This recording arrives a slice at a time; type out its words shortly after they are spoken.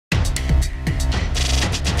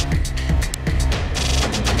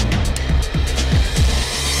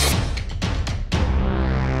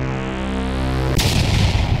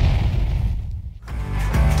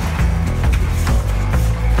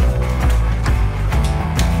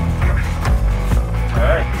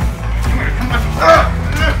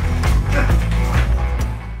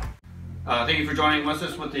for joining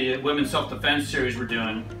us with the Women's Self-Defense series we're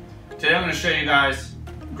doing. Today I'm going to show you guys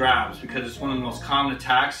grabs because it's one of the most common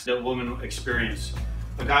attacks that women experience.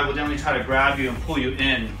 A guy will generally try to grab you and pull you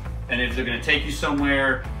in, and if they're going to take you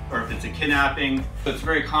somewhere or if it's a kidnapping, so it's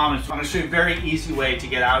very common. So I'm going to show you a very easy way to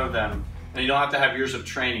get out of them, and you don't have to have years of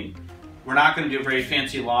training. We're not going to do very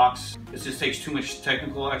fancy locks. This just takes too much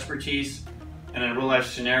technical expertise, and in a real life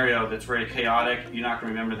scenario that's very chaotic, you're not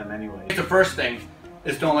going to remember them anyway. The first thing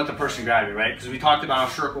is don't let the person grab you, right? Because we talked about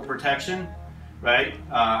circle protection, right?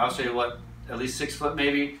 I'll say what, at least 6 foot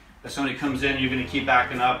maybe. If somebody comes in, you're going to keep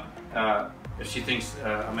backing up if she thinks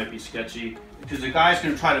I might be sketchy. Because the guy's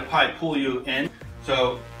going to try to probably pull you in.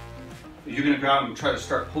 So you're going to grab him and try to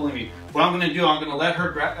start pulling me. What I'm going to do, I'm going to let her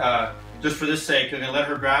grab, just for this sake, I'm going to let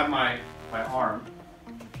her grab my arm,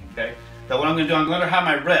 okay? Now what I'm going to do, I'm going to let her have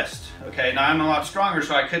my wrist, okay? Now I'm a lot stronger,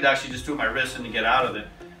 so I could actually just do it with my wrist and get out of it.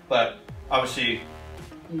 But obviously,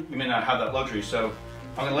 you may not have that luxury, so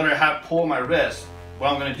I'm going to let her pull my wrist.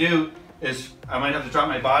 What I'm going to do is I might have to drop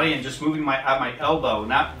my body and just moving at my elbow,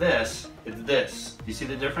 not this, it's this. Do you see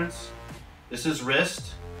the difference? This is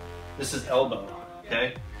wrist, this is elbow,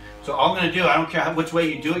 okay? So all I'm going to do, I don't care which way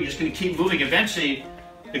you do it, you're just going to keep moving. Eventually,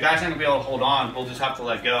 the guy's not going to be able to hold on. We'll just have to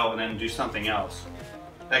let go and then do something else.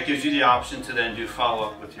 That gives you the option to then do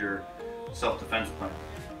follow-up with your self-defense plan.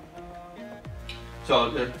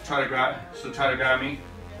 So try to grab me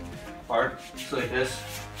hard, just like this.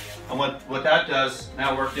 And what that does,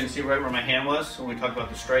 now worked in, see right where my hand was when we talked about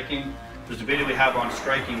the striking? There's a video we have on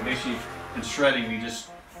striking. Basically, in shredding, we just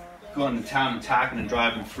go into town and attacking and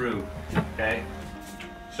driving through, okay?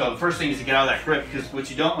 So the first thing is to get out of that grip, because what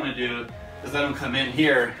you don't want to do is let them come in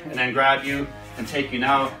here and then grab you and take you.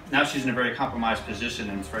 Now she's in a very compromised position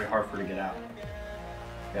and it's very hard for her to get out,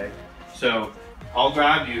 okay? So I'll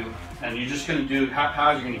grab you and you're just going to do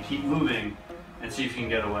how you're going to keep moving and see if you can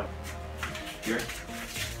get away. Here.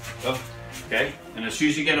 Oh, okay. And as soon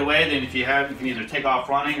as you get away, then if you can either take off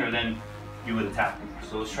running or then you would attack me.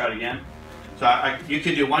 So let's try it again. So you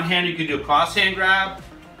could do one hand, you could do a cross hand grab,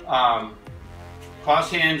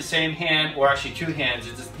 cross hand, the same hand, or actually 2 hands.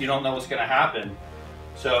 It's just, you don't know what's going to happen.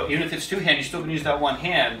 So even if it's 2 hands, you still can use that 1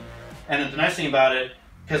 hand. And the nice thing about it,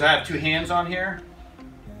 because I have 2 hands on here,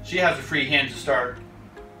 she has a free hand to start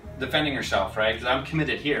defending herself, right? Because I'm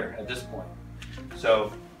committed here at this point.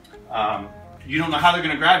 So you don't know how they're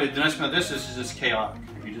going to grab it. The nice thing about this is just chaotic.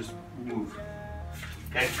 If you just move,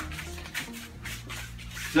 okay?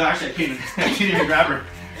 So actually, I can't even grab her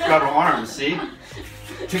arms. See?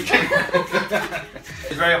 It's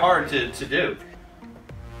very hard to do.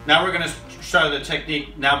 Now we're going to start the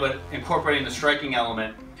technique now, but incorporating the striking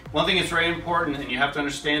element. One thing that's very important, and you have to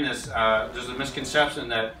understand this, there's a misconception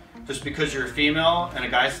that just because you're a female and a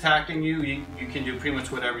guy's attacking you, you can do pretty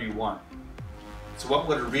much whatever you want. So what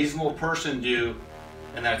would a reasonable person do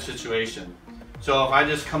in that situation? So if I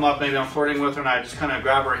just come up, maybe I'm flirting with her and I just kind of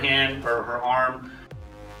grab her hand or her arm,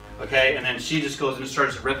 okay, and then she just goes and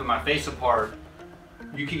starts ripping my face apart,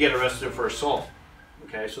 you could get arrested for assault,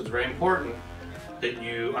 okay? So it's very important that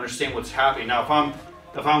you understand what's happening. Now if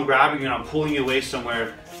I'm grabbing you and I'm pulling you away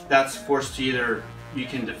somewhere, that's forced to either, you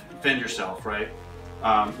can defend yourself, right?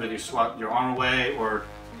 Whether you swat your arm away or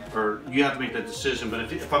you have to make that decision.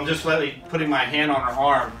 But if I'm just lightly putting my hand on her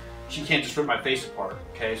arm, she can't just rip my face apart,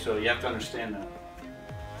 okay? So you have to understand that.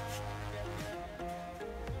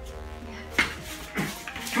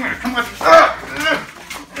 Come here, come on.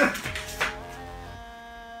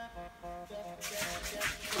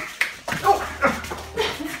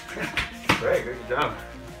 Great, good job.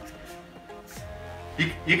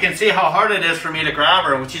 You can see how hard it is for me to grab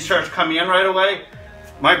her. When she starts coming in right away,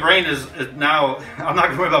 my brain is now, I'm not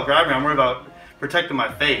going to worry about grabbing her, I'm worried about protecting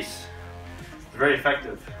my face. It's very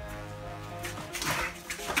effective.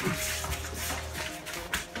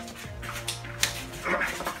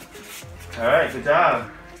 All right, good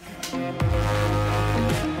job.